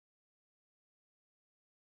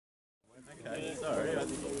Sorry, I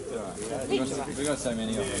think it's alright. We've got so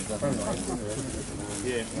many of them.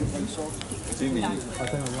 Yeah. Too many. I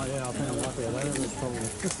think I'm lucky. I think I'm lucky. I don't have this problem.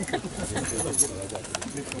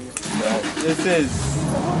 This is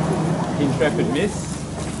Intrepid Miss.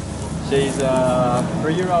 She's a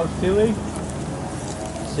 3-year-old filly.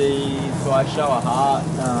 So I show her heart.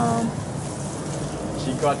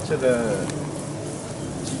 She got to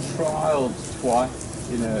she trialled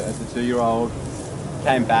twice as a 2-year-old.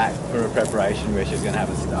 Came back for a preparation where she was going to have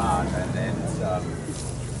a start, and then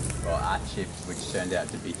our chips, which turned out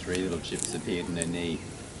to be 3 little chips, appeared in her knee.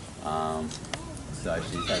 So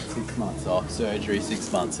she's had 6 months off, surgery,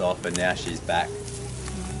 6 months off, and now she's back.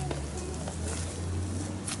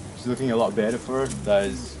 She's looking a lot better for her.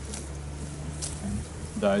 Those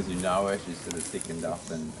who know her, she's sort of thickened up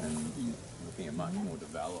and looking at much more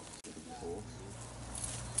developed.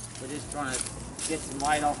 We're just trying to get some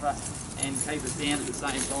weight off her and keep her down at the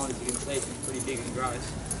same time. As you can see, she's pretty big and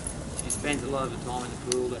gross. She spends a lot of her time in the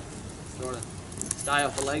pool to try to stay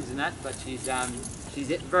off the legs and that, but she's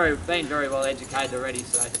been very well educated already,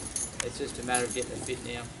 so it's just a matter of getting her fit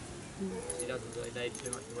now. She doesn't really need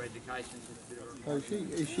too much more education.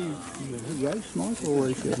 Is she race, Mike, or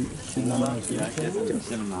is she not? Yeah, she has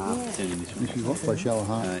 7.5% in this one. This is what by show her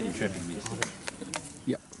heart? Intrepid Miss.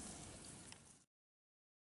 Yep.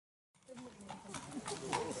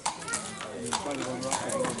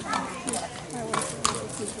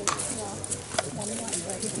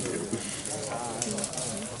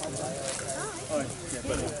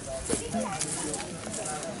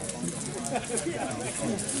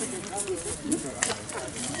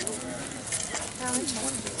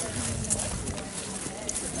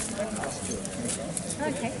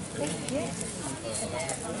 Okay, thank you.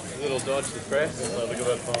 Little dodge the press. Look at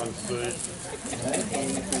that fine speed.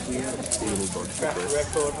 Track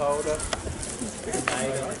record holder.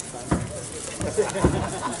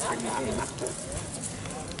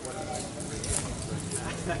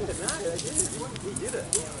 He did it.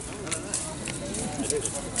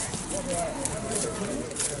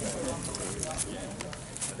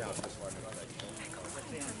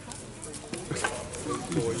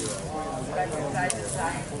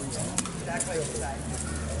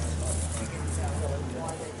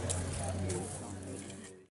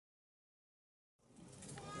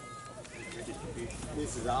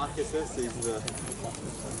 This is Archytas, he's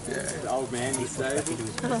the old man in the stable.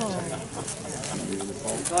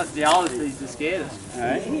 He's like the oldest, he's the scaredest.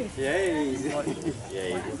 Hey? Yeah, he's what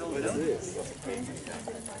is this?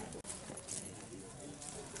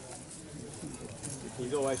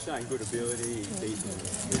 He's always showing good ability. He's beaten,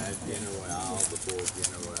 Piano Royale before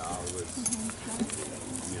Piano Royale was,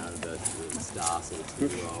 the star sort of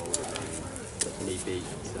 2-year-old. And he beat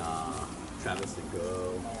Travis the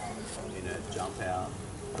Girl in a jump out.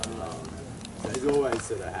 So he's always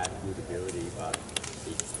sort of had good ability, but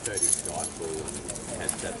he hurt his skyfall and had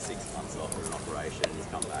to have 6 months off for an operation. He's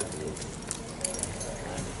come back.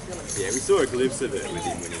 Yeah, we saw a glimpse of it with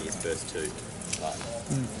him winning his first 2. But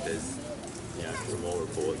there's, from all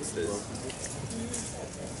reports, there's.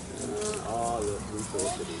 We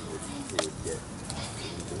thought that he would get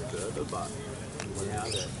further, but now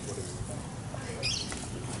that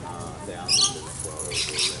down to 12 or 11,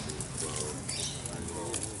 12.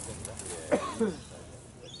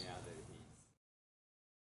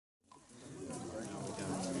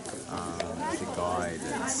 The guy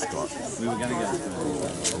that's got. We were going to go to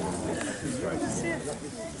his races.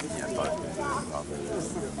 Both brothers,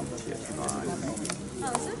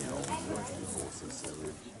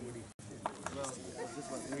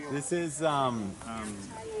 This is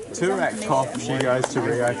Turak Koff. She goes to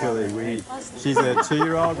Rio Philly. She's a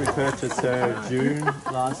 2-year-old. We purchased her June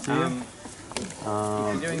last year.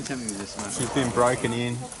 Doing something with this one. She's been broken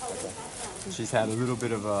in. She's had a little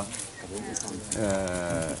bit of a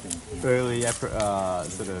early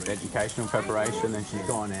sort of educational preparation, and she's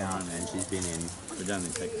gone out and she's been in, I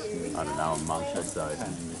don't know, a month or so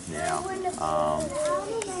now.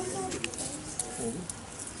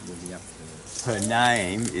 Her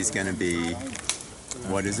name is going to be,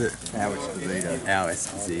 what is it? Our Esposito. Our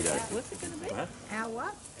Esposito. Our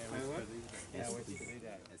what?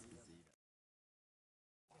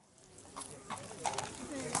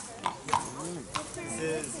 This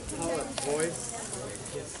is Poet Voice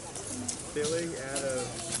filly out of a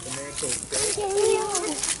man called Beck.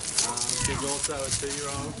 She's also a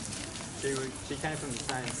 2-year-old. She came from the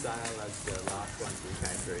same sale as the last one she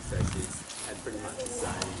came through, so she's had pretty much the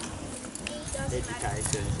same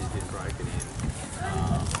education. She's been broken in.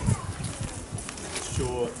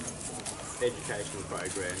 Short educational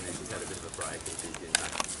program, and she's had a bit of a break, and she's been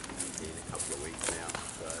back in a couple of weeks now.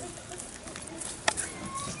 So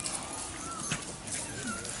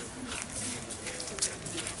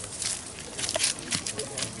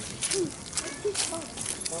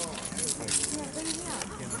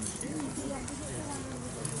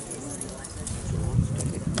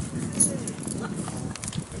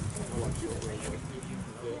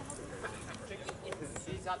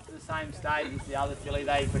same state as the other filly.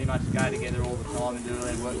 They pretty much go together all the time and do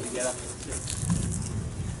their work together.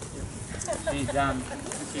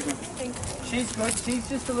 She's good. She's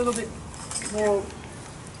just a little bit more.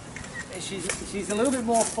 She's a little bit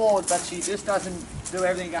more forward, but she just doesn't do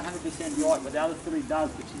everything 100% right. But the other filly does,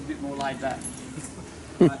 but she's a bit more laid back.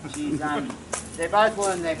 But she's they're both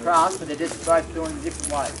learning their craft, but they're just both doing it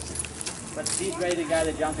different ways. But she's ready to go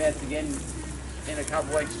to jump outs again in a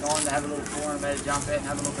couple of weeks' time to have a little tour and better jump out and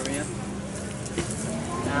have a look around.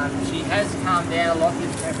 She has calmed down a lot in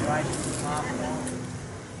preparation for the half mile.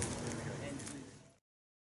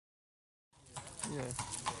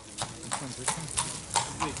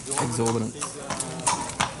 Exorbitance.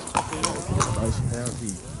 How has he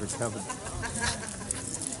recovered?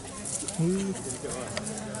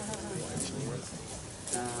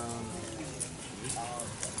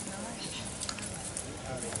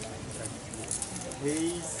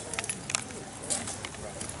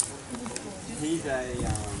 He's a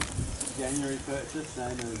January purchase,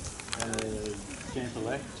 same as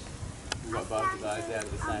Champerlect. We got both of those out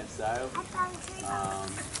of the same sale.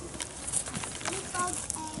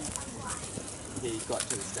 He got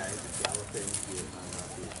to the stage of galloping. He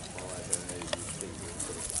followed her. He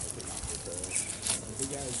sort of galloping up with her. He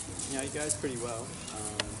goes, he goes pretty well.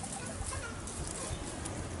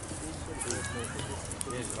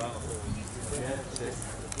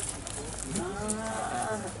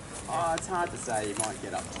 It's hard to say. You might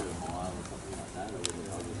get up to a mile or something like that. Or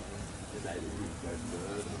just able to go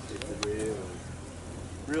further and hit the wheel.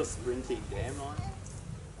 Real sprinting damn line.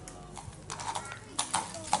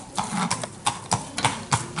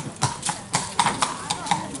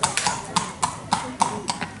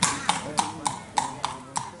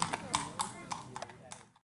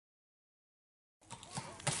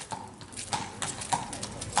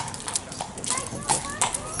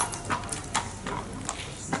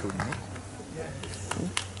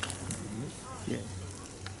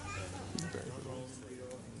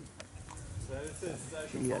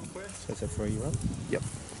 Conquest. So it's a 3-year-old? Yep.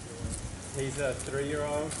 He's a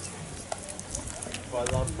 3-year-old by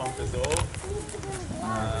Love Conquers All.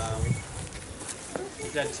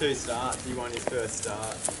 He's had 2 starts. He won his first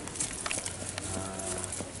start.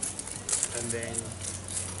 And then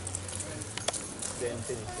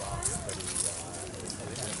finished last.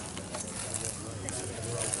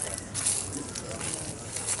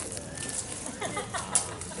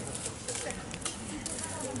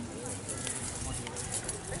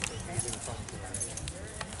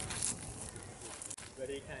 But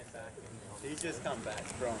he came back. He's just come back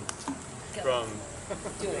from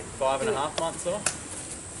 5.5 months off.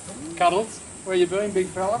 Cuddles, where you been, big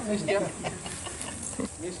fella? Missed you.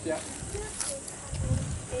 Missed you.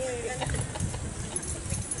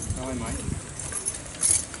 Hi, mate.